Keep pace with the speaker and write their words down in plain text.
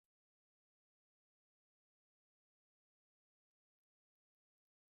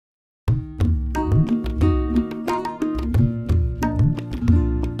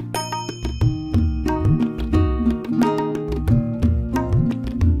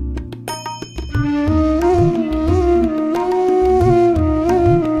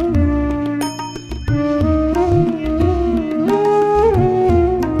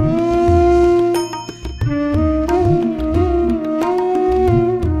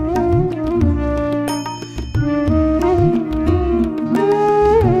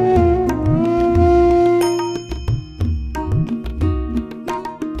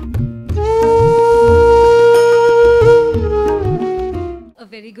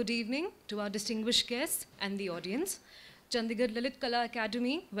good evening to our distinguished guests and the audience. Chandigarh Lalit Kala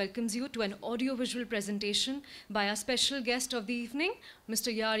Academy welcomes you to an audio-visual presentation by our special guest of the evening,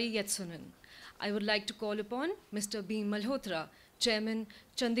 Mr. JARI Jetsonen. I would like to call upon Mr. B. Malhotra, Chairman,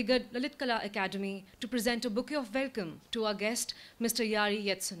 Chandigarh Lalit Kala Academy, to present a bouquet of welcome to our guest, Mr. JARI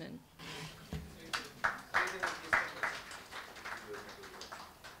Jetsonen.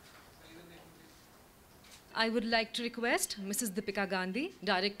 I would like to request Mrs. Deepika Gandhi,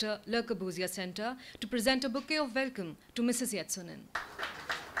 Director, Le Corbusier Center, to present a bouquet of welcome to Mrs. Jetsonen.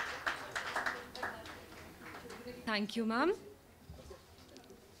 Thank you, ma'am.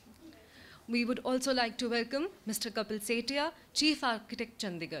 We would also like to welcome Mr. Kapil Setia, Chief Architect,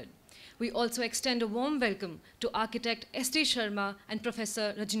 Chandigarh. We also extend a warm welcome to Architect S.D. Sharma and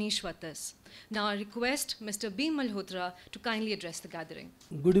Professor Rajneesh Wattas. Now I request Mr. B. Malhotra to kindly address the gathering.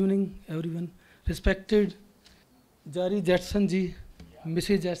 Good evening, everyone. Respected JARI Jetson ji,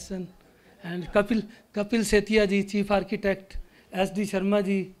 Mrs. Jetson, and Kapil Setia ji, Chief Architect, S.D. Sharma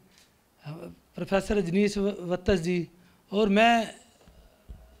ji, Professor Rajneesh Wattas ji, और मैं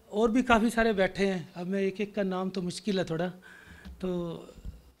और भी काफ़ी सारे बैठे हैं. अब मैं एक एक का नाम तो मुश्किल है थोड़ा. तो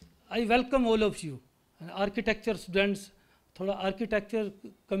I welcome all of you. Architecture students, थोड़ा आर्किटेक्चर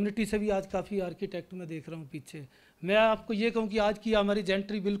कम्युनिटी से भी आज काफ़ी आर्किटेक्ट मैं देख रहा हूँ पीछे. मैं आपको ये कहूँ कि आज की हमारी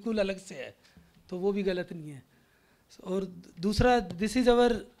जेंट्री बिल्कुल अलग से है, तो वो भी गलत नहीं है. और दूसरा, this is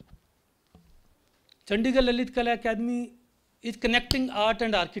our Chandigarh Lalit कला academy is connecting art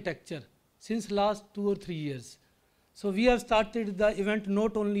and architecture since last 2 or 3 years. So we have started the event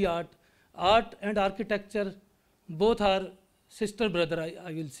not only art and architecture, both are sister brother,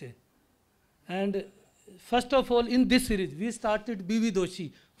 I will say. And first of all, in this series, we started B.V.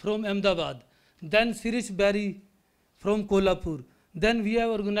 Doshi from Ahmedabad, then Sirish Berry from Kolhapur. Then we have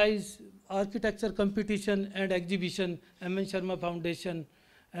organized architecture competition and exhibition, M.N. Sharma Foundation.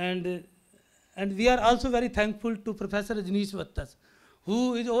 And we are also very thankful to Professor Rajneesh Wattas,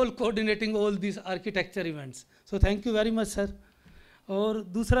 who is all coordinating all these architecture events. So thank you very much, sir. और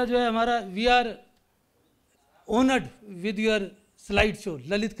दूसरा जो है हमारा, we are honored with your slideshow.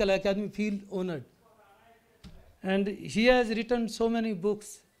 Lalit Kala Academy feel honored. And he has written so many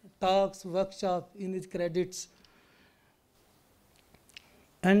books, talks, workshops in his credits.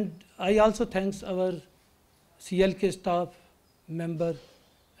 And I also thanks our CLK staff member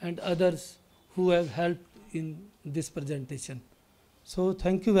and others who have helped in this presentation. So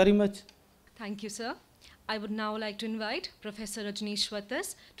thank you very much. Thank you, sir. I would now like to invite Professor Rajneesh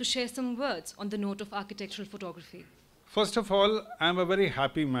Wattas to share some words on the note of architectural photography. First of all, I'm a very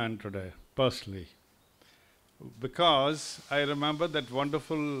happy man today, personally, because I remember that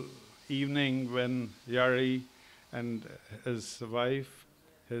wonderful evening when JARI and his wife,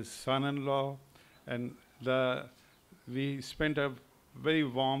 his son-in-law, and we spent a very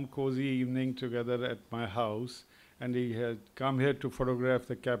warm, cozy evening together at my house, and he had come here to photograph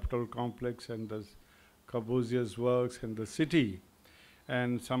the Capitol complex and the Corbusier's works in the city.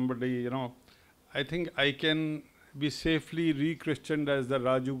 And somebody, I think I can be safely re-christened as the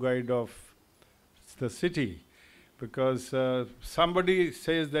Raju guide of the city, because somebody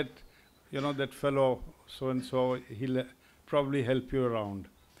says that, that fellow so-and-so, he'll probably help you around.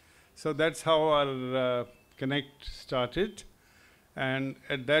 So that's how our connect started. And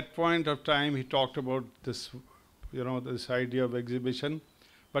at that point of time, he talked about this, this idea of exhibition,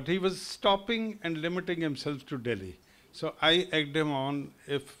 but he was stopping and limiting himself to Delhi. So I egged him on,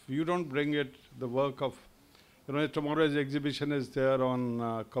 if you don't bring it, the work of, tomorrow's exhibition is there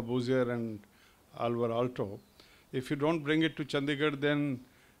on Corbusier and Alvar Aalto. If you don't bring it to Chandigarh, then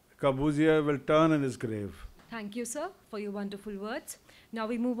Corbusier will turn in his grave. Thank you, sir, for your wonderful words. Now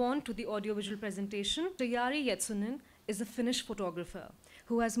we move on to the audiovisual presentation. JARI Jetsonen is a Finnish photographer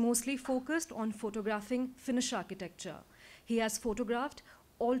who has mostly focused on photographing Finnish architecture. He has photographed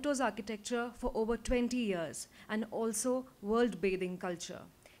Aalto's architecture for over 20 years and also world bathing culture.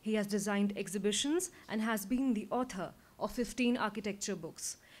 He has designed exhibitions and has been the author of 15 architecture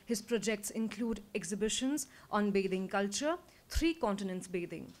books. His projects include exhibitions on bathing culture, 3 continents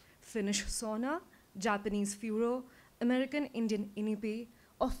bathing, Finnish sauna, Japanese furor, American Indian Inipi,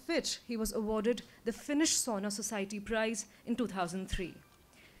 of which he was awarded the Finnish Sauna Society Prize in 2003.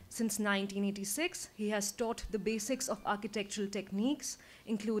 Since 1986, he has taught the basics of architectural techniques,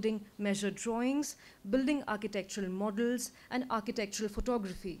 including measured drawings, building architectural models, and architectural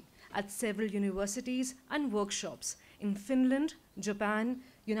photography at several universities and workshops in Finland, Japan,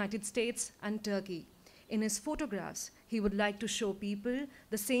 United States, and Turkey. In his photographs, he would like to show people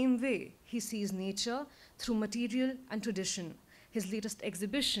the same way he sees nature through material and tradition. His latest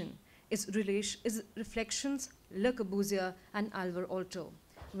exhibition is Reflections, Le Corbusier, and Alvar Aalto.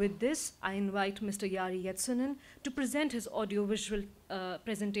 With this, I invite Mr. Jari Jetsonen to present his audiovisual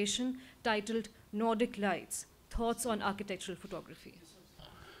presentation titled Nordic Lights, Thoughts on Architectural Photography.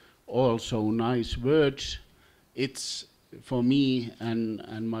 Also nice words. It's for me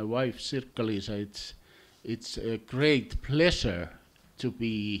and my wife Sirkka-Liisa, it's a great pleasure to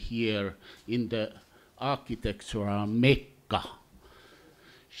be here in the architectural Mecca,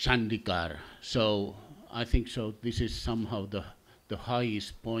 Chandigarh. So I think so this is somehow the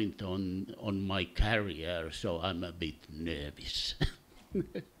highest point on my career, so I'm a bit nervous.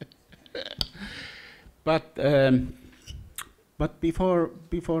 But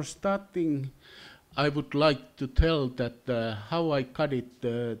before starting, I would like to tell that how I got it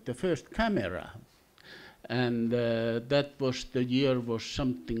the first camera, and that was the year was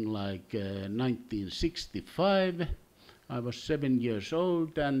something like 1965. I was 7 years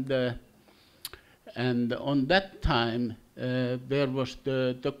old, and on that time there was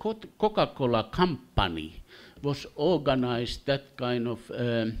the Coca-Cola company was organized that kind of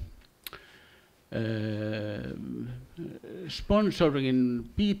sponsoring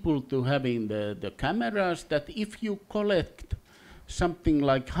people to having the cameras, that if you collect something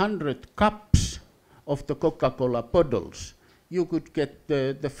like 100 cups of the Coca-Cola bottles, you could get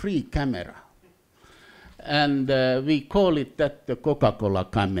the free camera. And we call it that the Coca-Cola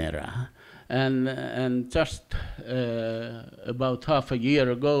camera. And just about half a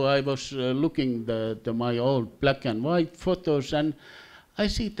year ago, I was looking my old black and white photos, and I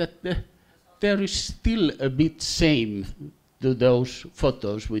see that there is still a bit same to those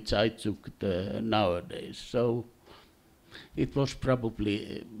photos which I took nowadays. So it was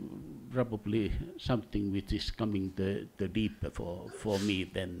probably something which is coming the deeper for me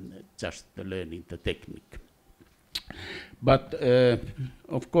than just learning the technique. But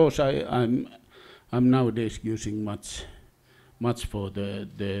of course I'm nowadays using much for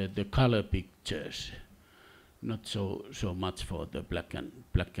the color pictures, not so much for the black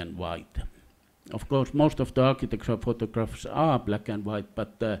and white. Of course, most of the architectural photographs are black and white,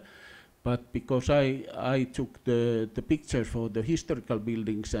 but because I took the pictures for the historical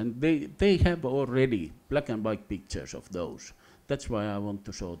buildings, and they have already black and white pictures of those. That's why I want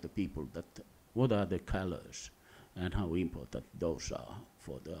to show the people that what are the colors and how important those are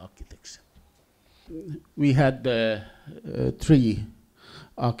for the architects. We had 3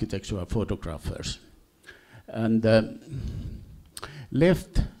 architectural photographers, and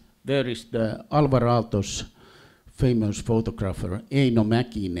left there is the Alvar Aalto's famous photographer Eino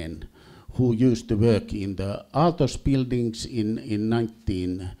Mäkinen, who used to work in the Aalto's buildings in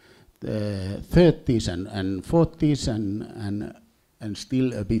 1930s and 40s and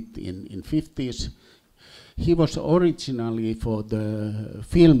still a bit in 50s. He was originally for the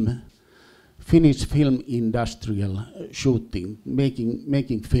Finnish film industrial shooting,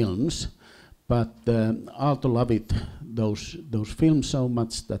 making films, but Aalto loved those films so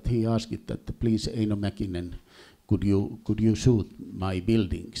much that he asked it that please Eino Mäkinen, could you shoot my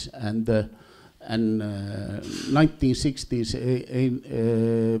buildings? And 1960s,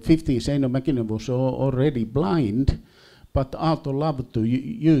 50s, Eino Mäkinen was already blind, but Aalto loved to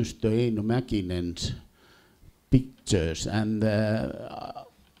use the Eino Mäkinen's pictures, and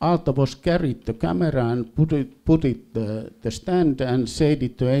Aalto was carried the camera and put it the stand and said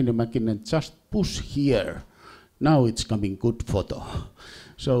it to Eino Mäkinen, just push here, now it's coming good photo.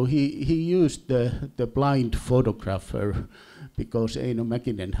 So he used the blind photographer, because Eino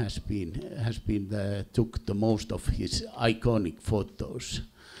Mäkinen took the most of his iconic photos.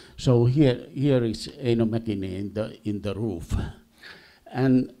 So here is Eino Mäkinen in the roof,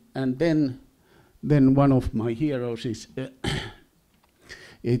 and then one of my heroes is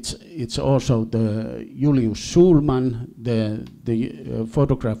it's also the Julius Schulman, the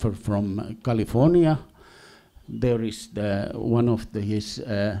photographer from California. There is one of his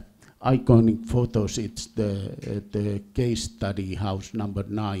iconic photos. It's the case study house number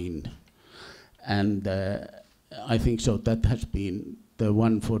 9, and I think so that has been the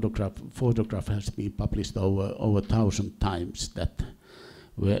one photograph has been published over 1,000 times, that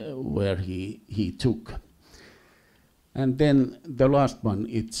where he took. And then the last one,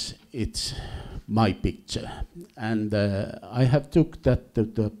 it's my picture, and I have took that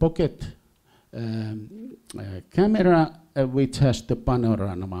the pocket camera which has the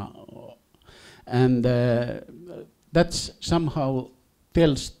panorama, and that's somehow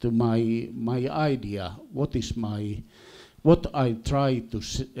tells to my idea what I try to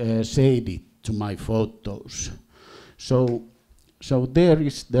say it to my photos. So there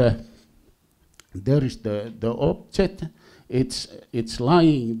is the object, it's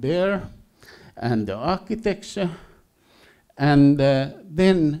lying there, and the architecture, And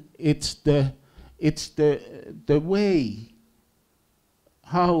then it's the way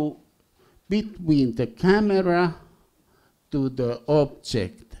how between the camera to the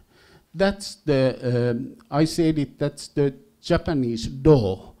object. That's the, I said it, that's the Japanese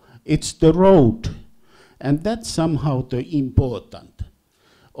door. It's the road. And that's somehow the important.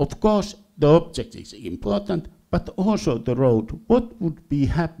 Of course, the object is important, but also the road. What would be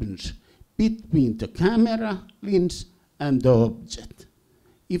happens between the camera lens and the object?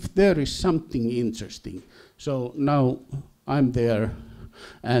 If there is something interesting. So now I'm there,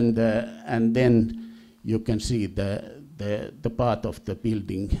 and then you can see the part of the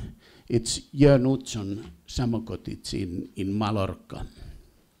building. It's Jörnutson Samokotits in Mallorca.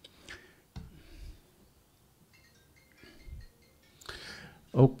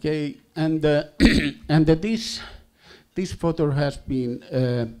 Okay, and and this photo has been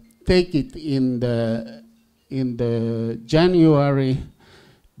taken in the January,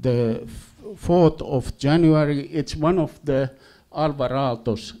 the 4th of January. It's one of the Alvar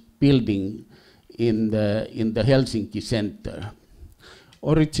Aalto's building in the Helsinki center.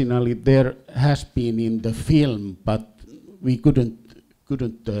 Originally, there has been in the film, but we couldn't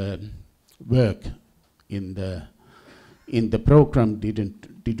work in the program.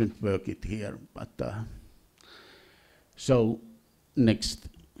 Didn't work it here. But so next.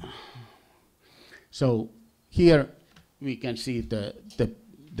 So here we can see the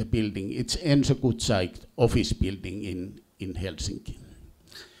building. It's Enso Kutsaik office building in Helsinki,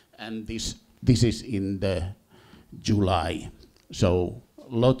 and this is in the July. So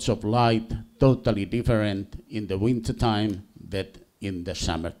lots of light, totally different in the winter time than in the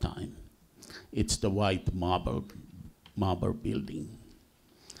summertime. It's the white marble building.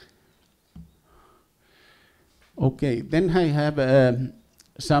 Okay, then I have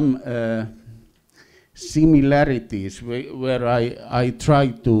some similarities where I try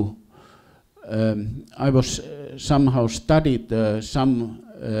to, I was somehow studied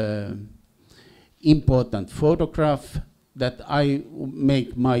some important photograph that I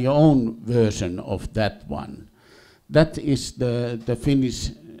make my own version of that one. That is the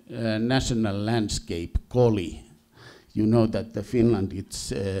Finnish national landscape, Koli. You know that the Finland,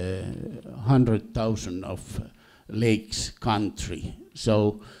 it's 100,000 of lakes country.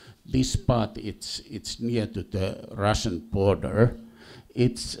 So this part, it's near to the Russian border.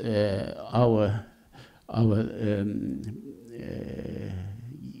 It's our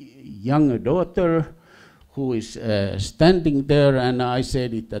younger daughter who is standing there, and I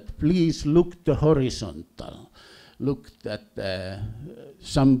said it that please look the horizontal, look at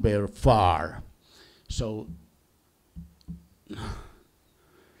somewhere far. So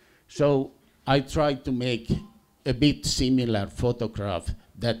I tried to make a bit similar photograph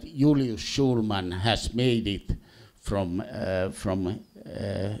that Julius Schulman has made it from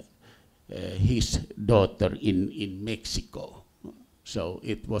his daughter in Mexico. So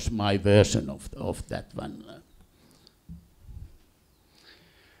it was my version of that one.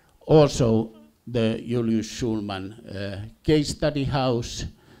 Also, the Julius Schulman case study house.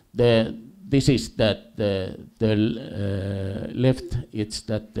 This is that the left. It's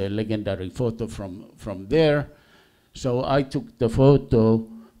that the legendary photo from there. So I took the photo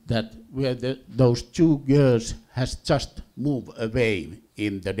that where those two girls has just moved away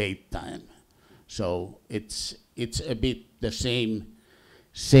in the daytime. So it's a bit the same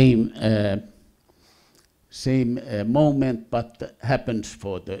moment, but happens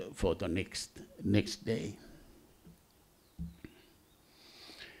for the next day.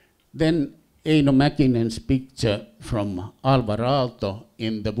 Then Eino Mäkinen's picture from Alvar Aalto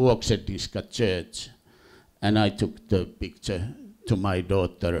in the Vuoksediska church, and I took the picture to my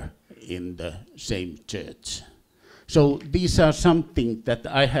daughter in the same church. So these are something that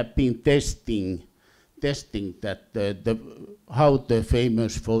I have been testing that how the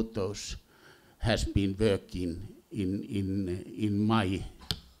famous photos has been working in my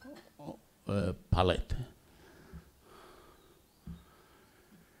palette.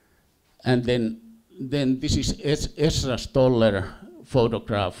 And then this is Ezra Stoller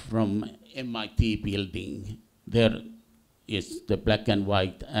photograph from MIT building. There is the black and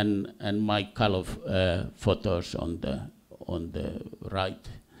white and my color photos on the right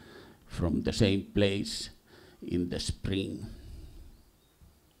from the same place in the spring.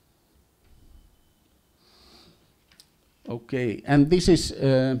 Okay, and this is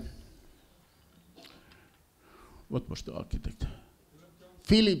what was the architect?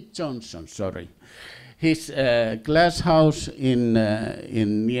 Philip Johnson, sorry. His glass house in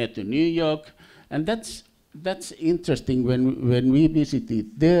near to New York, and that's interesting. When we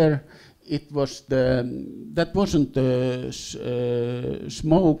visited there, it was that wasn't the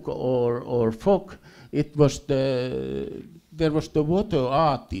smoke or fog. It was there was the water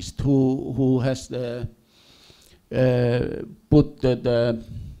artist who has put the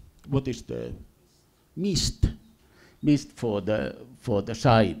what is the mist for the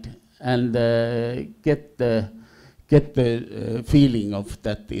side, and get the feeling of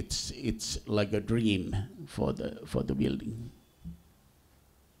that it's like a dream for the building.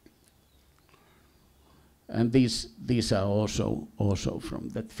 And these are also from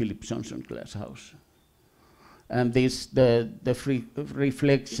that Philip Johnson glass house. And this the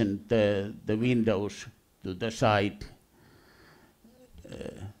reflection, the windows to the side,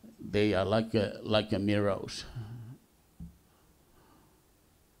 they are like a mirrors.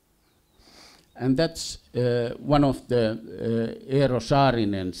 And that's one of the Eero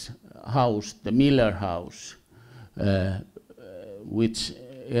Saarinen's house, the Miller house, which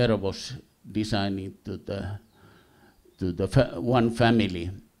Eero was designing to the one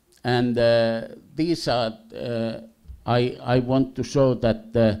family. And these are, I want to show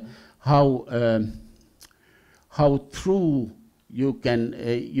that how through you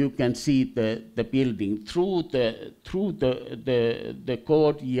can see the building through the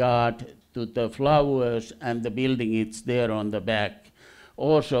courtyard to the flowers and the building. It's there on the back.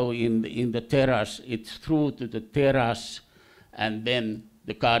 Also in the terrace, it's through to the terrace, and then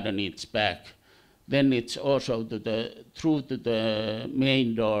the garden it's back. Then it's also through to the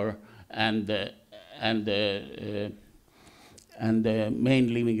main door and the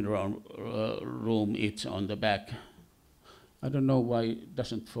main living room. It's on the back. I don't know why it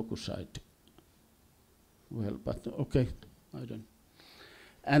doesn't focus it well, but okay, I don't.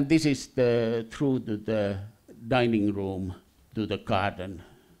 And this is through to the dining room to the garden.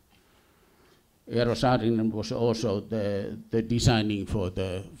 Eero Saarinen was also the designing for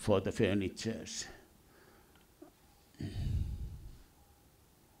the furnitures.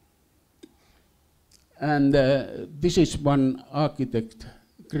 And this is one architect,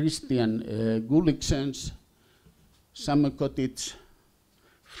 Christian Gulliksen's summer cottage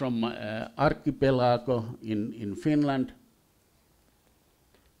from Archipelago in Finland.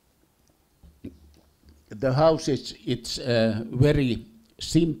 The house it's very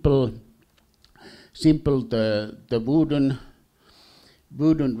simple. The wooden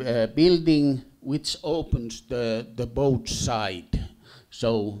building which opens the boat side,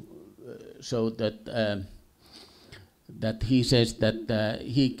 so that he says that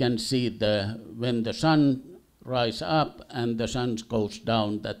he can see when the sun rise up and the sun goes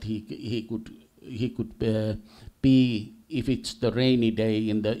down, that he could be, if it's the rainy day,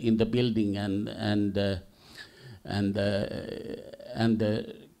 in the building and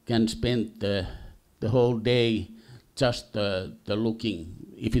can spend the whole day just the looking.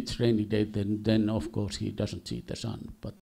 If it's rainy day, then of course he doesn't see the sun. But